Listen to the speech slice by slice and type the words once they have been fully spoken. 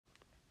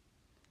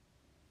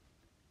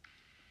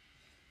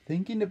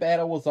Thinking the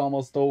battle was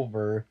almost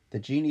over, the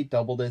genie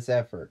doubled his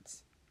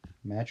efforts.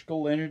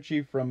 Magical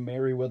energy from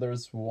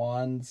Merryweather's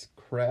wands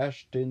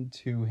crashed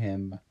into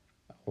him.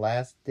 A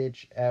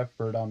last-ditch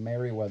effort on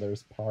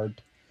Merryweather's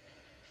part,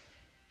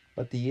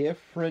 but the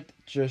Ifrit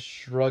just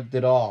shrugged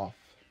it off.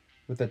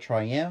 With a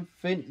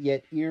triumphant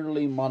yet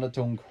eerily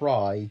monotone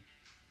cry,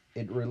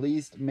 it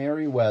released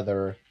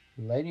Merryweather,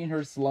 letting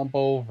her slump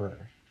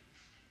over.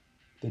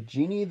 The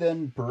genie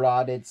then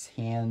brought its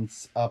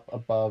hands up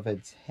above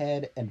its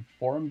head and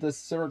formed a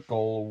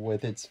circle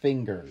with its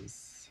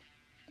fingers.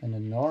 An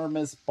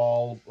enormous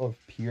ball of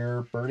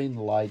pure burning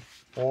light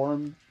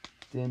formed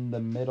in the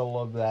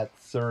middle of that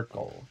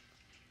circle,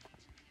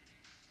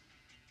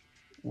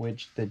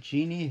 which the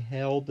genie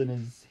held in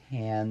his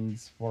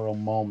hands for a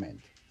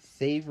moment,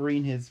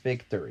 savoring his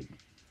victory.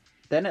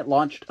 Then it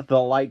launched the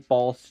light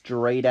ball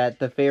straight at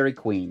the Fairy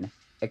Queen,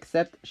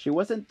 except she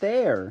wasn't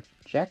there.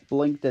 Jack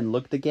blinked and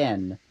looked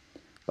again,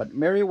 but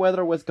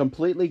Merryweather was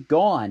completely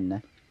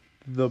gone.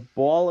 The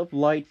ball of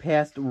light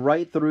passed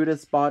right through the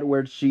spot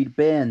where she'd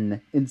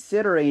been,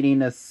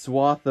 incinerating a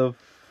swath of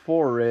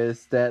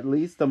forest at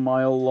least a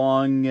mile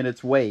long in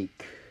its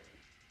wake.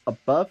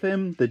 Above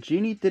him, the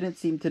genie didn't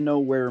seem to know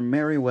where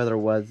Merryweather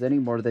was any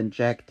more than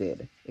Jack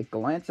did. It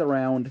glanced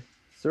around,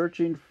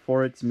 searching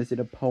for its missing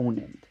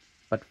opponent,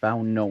 but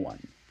found no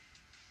one.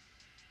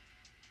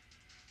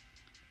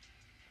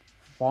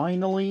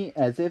 Finally,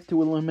 as if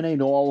to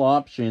eliminate all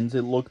options,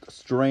 it looked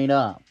straight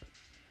up.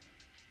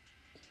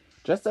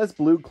 Just as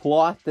blue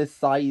cloth the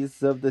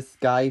size of the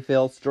sky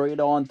fell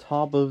straight on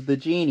top of the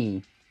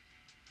genie.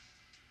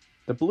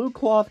 The blue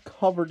cloth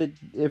covered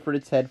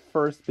Ifrit's head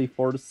first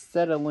before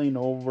settling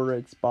over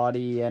its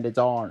body and its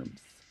arms.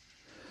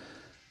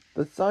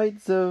 The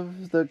sides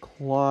of the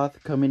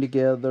cloth coming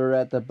together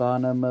at the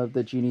bottom of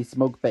the genie's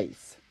smoke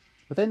base.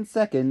 Within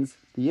seconds,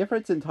 the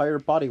Ifrit's entire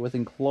body was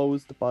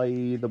enclosed by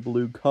the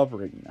blue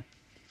covering.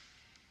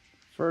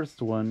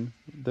 First one,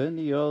 then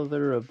the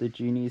other of the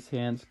genie's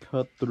hands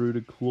cut through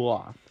the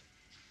cloth,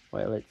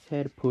 while its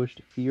head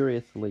pushed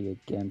furiously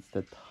against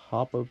the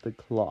top of the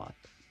cloth,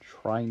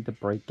 trying to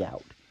break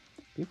out.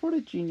 Before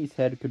the genie's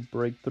head could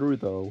break through,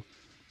 though,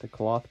 the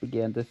cloth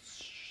began to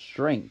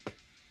shrink,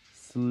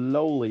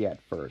 slowly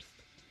at first,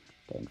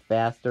 then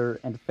faster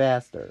and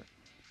faster.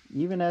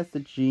 Even as the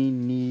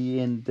genie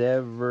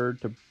endeavored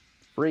to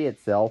free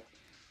itself,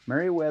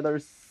 Merryweather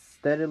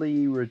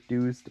steadily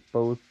reduced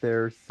both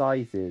their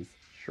sizes,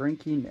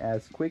 shrinking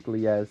as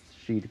quickly as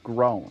she'd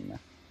grown.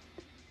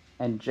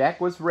 And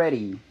Jack was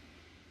ready.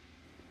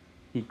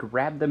 He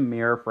grabbed the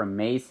mirror from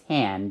May's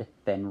hand,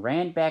 then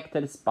ran back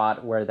to the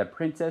spot where the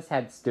princess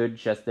had stood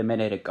just a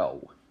minute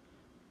ago.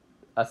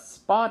 A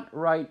spot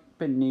right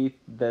beneath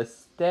the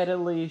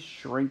steadily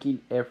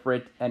shrinking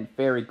Ifrit and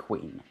Fairy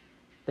Queen.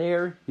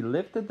 There, he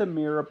lifted the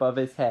mirror above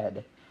his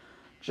head,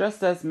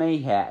 just as May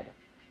had.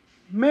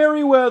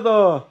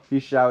 "Merryweather!"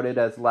 he shouted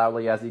as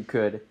loudly as he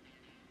could.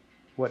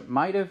 What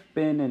might have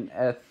been an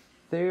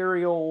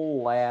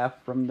ethereal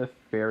laugh from the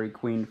Fairy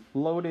Queen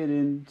floated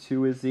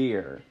into his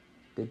ear.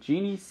 The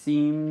genie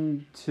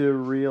seemed to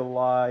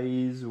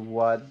realize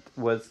what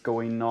was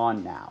going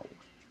on now,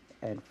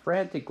 and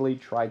frantically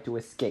tried to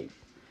escape.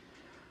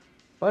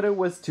 But it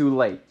was too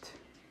late.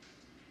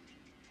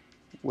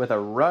 With a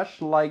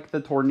rush like the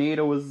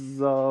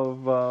tornadoes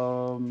of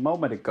a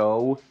moment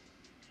ago,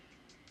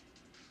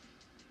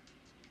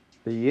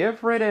 the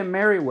Ifrit and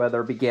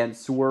Merryweather began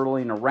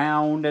swirling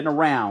around and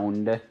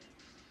around.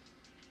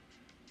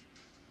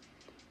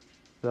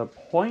 The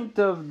point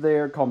of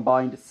their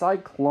combined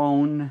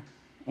cyclone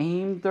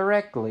aimed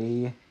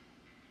directly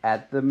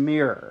at the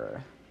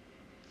mirror.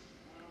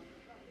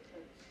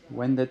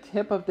 When the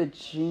tip of the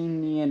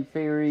Genie and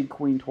Fairy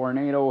Queen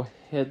tornado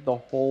hit the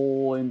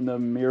hole in the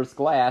mirror's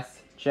glass,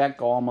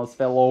 Jack almost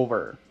fell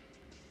over.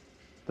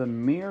 The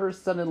mirror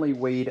suddenly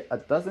weighed a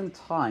dozen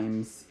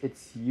times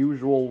its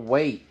usual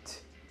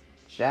weight.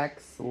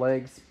 Jack's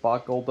legs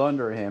buckled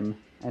under him,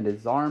 and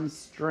his arms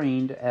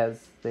strained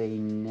as they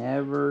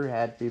never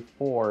had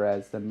before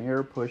as the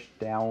mirror pushed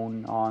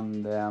down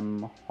on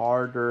them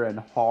harder and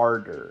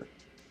harder.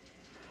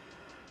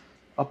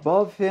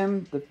 Above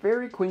him, the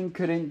Fairy Queen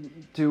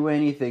couldn't do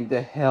anything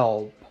to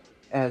help,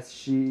 as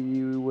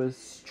she was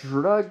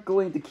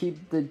struggling to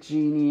keep the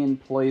genie in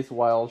place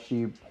while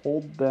she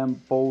pulled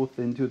them both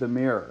into the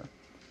mirror,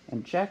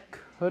 and Jack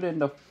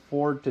couldn't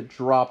afford to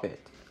drop it.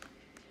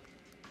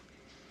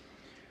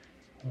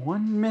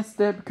 One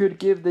misstep could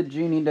give the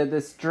genie the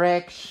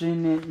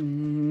distraction it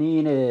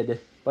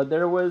needed, but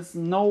there was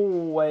no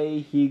way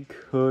he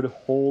could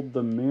hold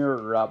the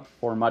mirror up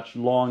for much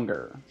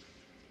longer.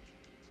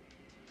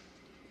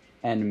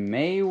 And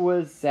May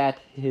was at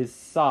his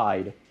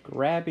side,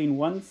 grabbing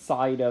one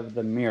side of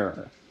the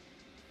mirror.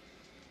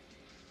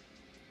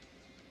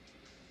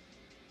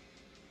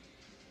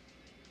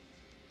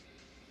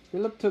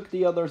 Philip took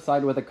the other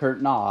side with a curt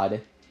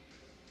nod,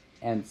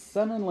 and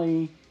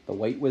suddenly the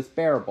weight was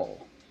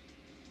bearable.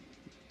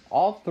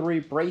 All three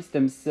braced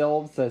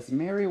themselves as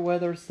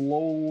Merryweather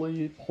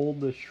slowly pulled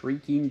the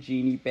shrieking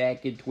genie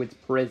back into its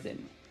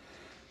prison.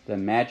 The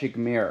magic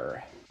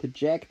mirror. To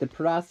Jack, the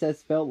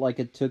process felt like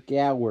it took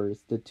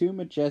hours. The two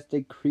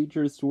majestic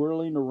creatures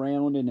swirling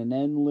around in an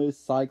endless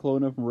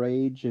cyclone of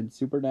rage and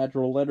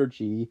supernatural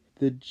energy.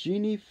 The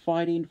genie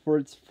fighting for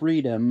its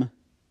freedom.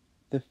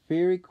 The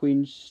Fairy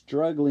Queen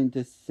struggling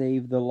to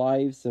save the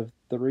lives of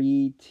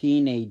 3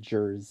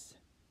 teenagers.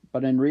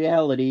 But in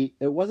reality,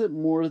 it wasn't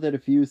more than a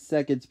few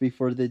seconds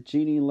before the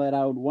genie let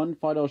out one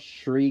final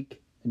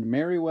shriek, and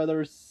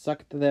Merryweather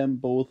sucked them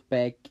both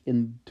back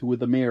into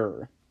the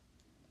mirror.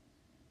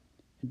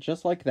 And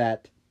just like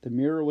that, the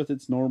mirror was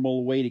its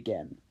normal weight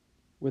again.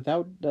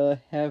 Without the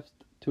heft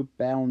to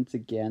balance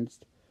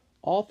against,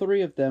 all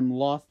 3 of them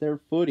lost their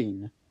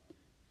footing.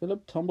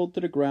 Philip tumbled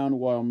to the ground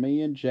while May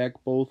and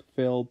Jack both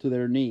fell to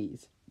their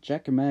knees.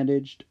 Jack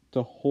managed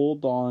to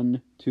hold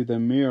on to the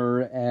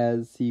mirror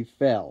as he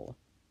fell,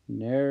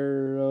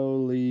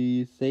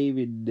 narrowly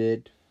saving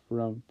it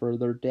from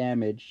further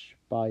damage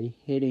by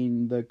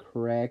hitting the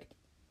cracked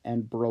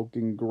and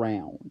broken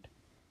ground.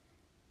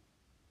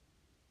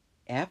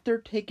 After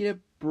taking a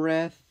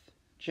breath,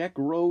 Jack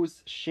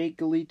rose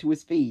shakily to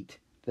his feet,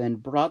 then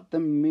brought the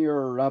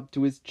mirror up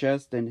to his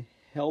chest and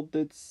held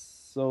it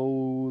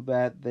so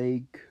that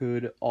they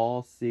could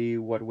all see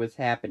what was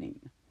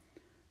happening.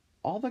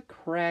 All the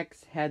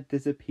cracks had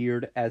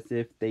disappeared as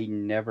if they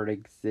never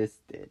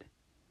existed,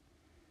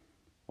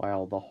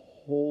 while the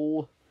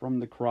hole from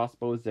the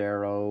crossbow's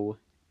arrow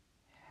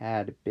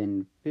had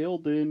been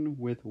filled in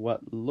with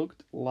what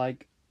looked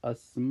like a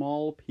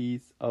small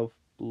piece of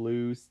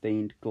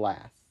blue-stained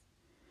glass.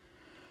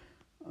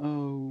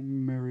 "Oh,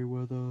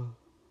 Merryweather,"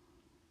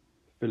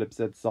 Philip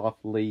said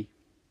softly,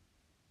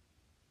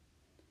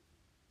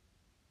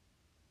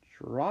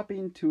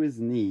 dropping to his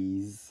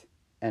knees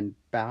and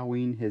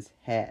bowing his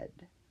head.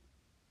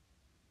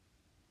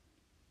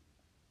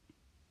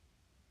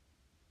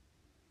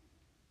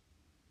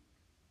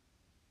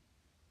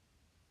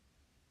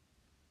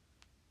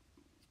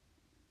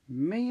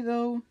 May,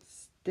 though,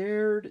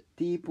 stared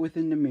deep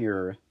within the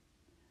mirror,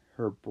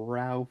 her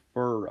brow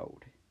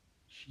furrowed.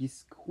 She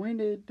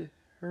squinted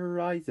her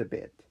eyes a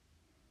bit,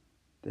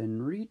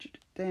 then reached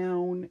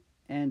down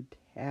and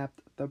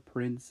tapped the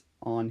prince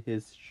on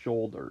his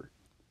shoulder.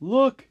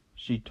 "Look,"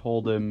 she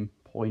told him,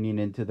 pointing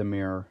into the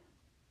mirror.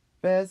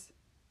 There's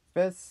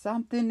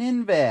something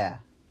in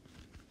there."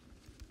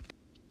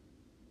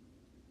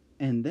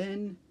 And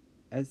then,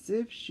 as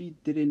if she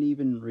didn't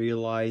even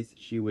realize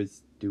she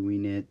was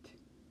doing it,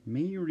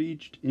 May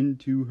reached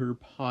into her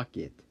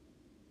pocket,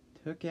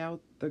 took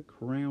out the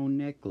crown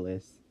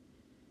necklace,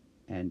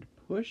 and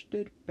pushed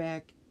it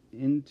back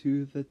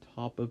into the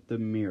top of the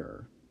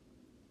mirror.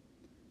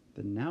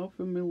 The now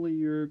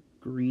familiar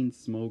green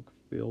smoke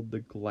filled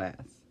the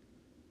glass,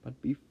 but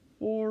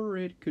before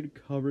it could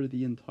cover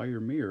the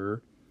entire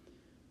mirror,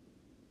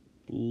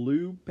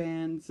 blue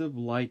bands of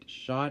light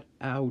shot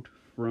out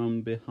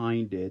from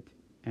behind it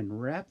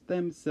and wrapped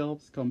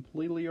themselves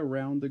completely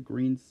around the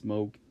green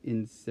smoke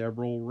in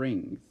several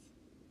rings.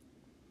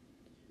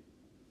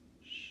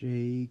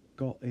 "She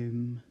got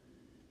him,"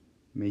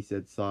 May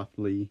said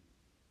softly.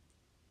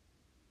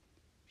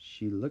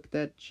 She looked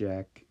at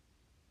Jack,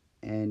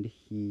 and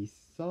he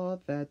saw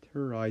that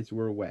her eyes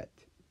were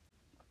wet.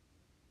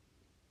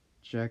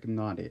 Jack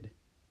nodded.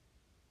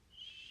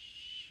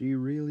 "She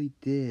really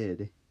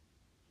did,"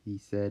 he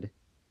said,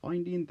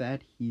 finding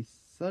that he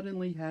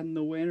suddenly had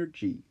no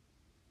energy.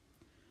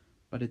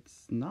 "But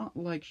it's not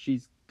like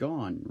she's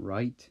gone,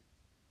 right?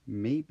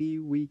 Maybe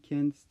we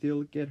can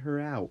still get her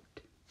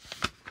out."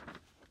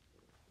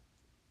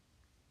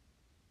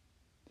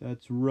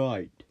 "That's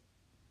right,"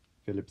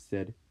 Philip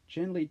said,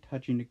 gently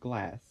touching the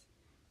glass.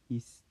 He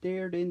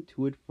stared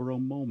into it for a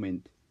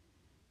moment,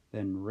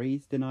 then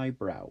raised an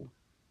eyebrow.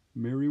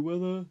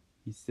 "Merryweather,"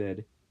 he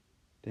said,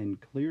 then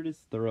cleared his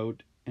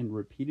throat and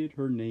repeated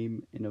her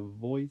name in a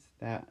voice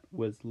that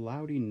was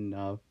loud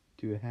enough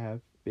to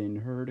have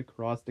been heard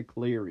across the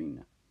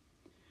clearing.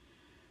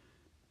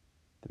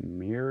 The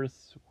mirror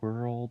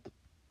swirled,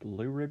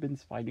 blue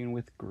ribbons fighting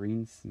with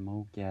green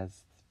smoke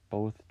as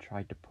both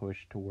tried to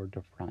push toward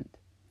the front.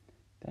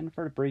 Then,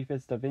 for the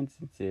briefest of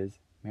instances,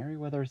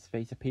 Merryweather's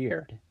face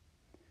appeared.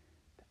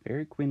 The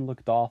Fairy Queen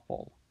looked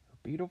awful. Her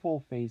beautiful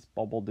face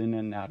bubbled in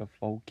and out of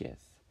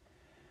focus,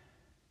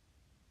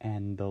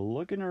 and the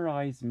look in her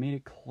eyes made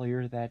it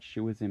clear that she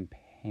was in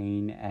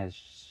pain as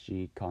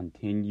she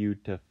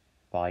continued to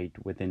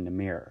fight within the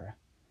mirror.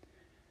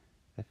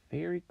 The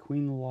Fairy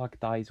Queen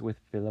locked eyes with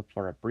Philip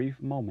for a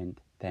brief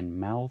moment, then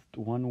mouthed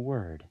one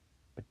word,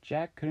 but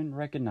Jack couldn't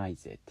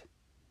recognize it.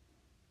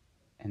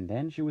 And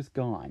then she was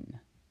gone,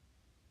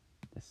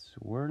 the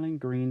swirling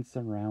green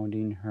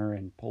surrounding her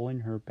and pulling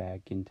her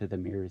back into the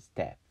mirror's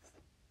depths.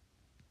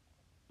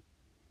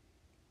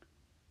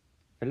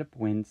 Philip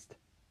winced,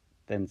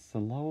 then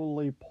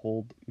slowly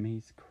pulled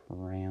May's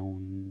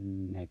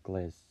crown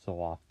necklace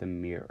off the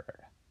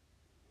mirror.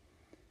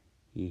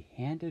 He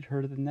handed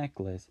her the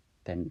necklace,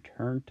 then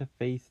turned to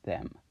face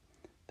them,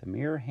 the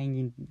mirror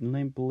hanging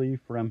limply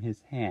from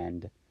his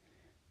hand.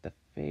 The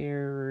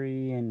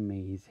fairy in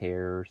May's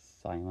hair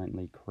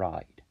silently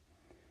cried.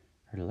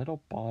 her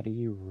little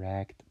body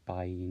racked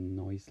by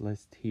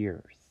noiseless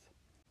tears.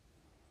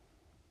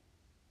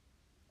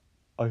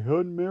 "I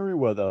heard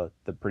Merryweather,"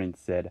 the prince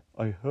said.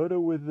 "I heard her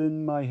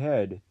within my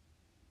head.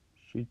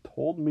 She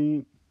told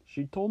me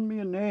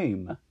a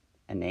name."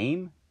 "A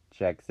name?"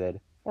 Jack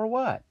said. "For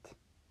what?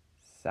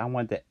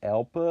 Someone to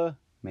help her?"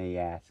 May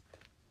asked.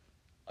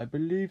 "I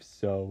believe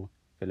so,"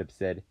 Philip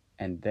said,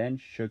 and then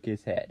shook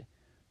his head.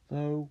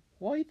 "Though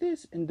why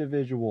this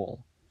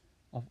individual?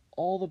 Of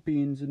all the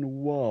beings in the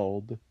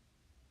world."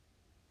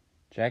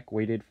 Jack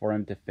waited for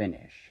him to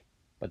finish,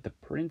 but the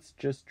prince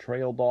just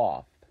trailed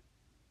off.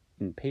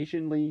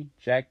 Impatiently,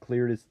 Jack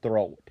cleared his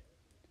throat.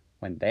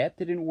 When that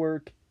didn't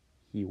work,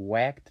 he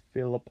whacked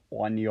Philip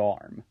on the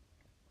arm.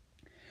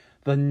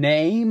 "The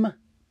name?"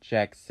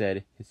 Jack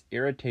said, his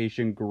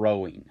irritation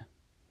growing.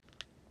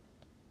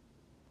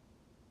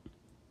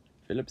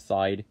 Philip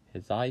sighed,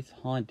 his eyes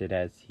haunted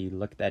as he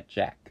looked at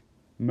Jack.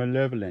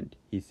 "Malevolent,"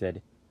 he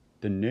said.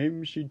 "The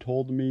name she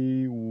told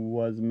me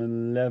was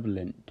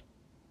Malevolent."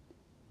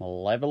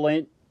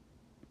 "Malevolent?"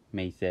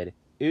 May said.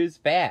 "Who's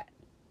that?"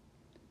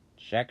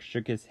 Jack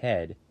shook his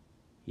head.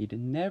 He'd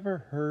never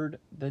heard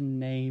the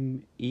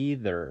name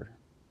either.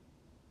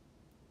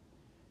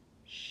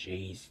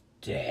 "She's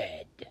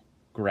dead,"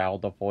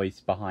 growled a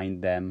voice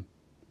behind them.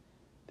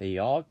 They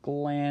all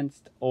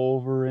glanced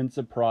over in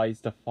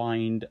surprise to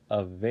find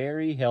a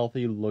very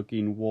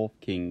healthy-looking Wolf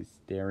King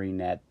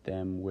staring at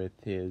them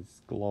with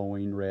his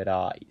glowing red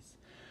eyes.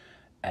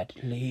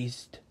 "At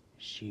least,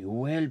 she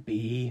will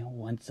be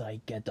once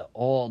I get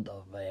hold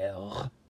of her,"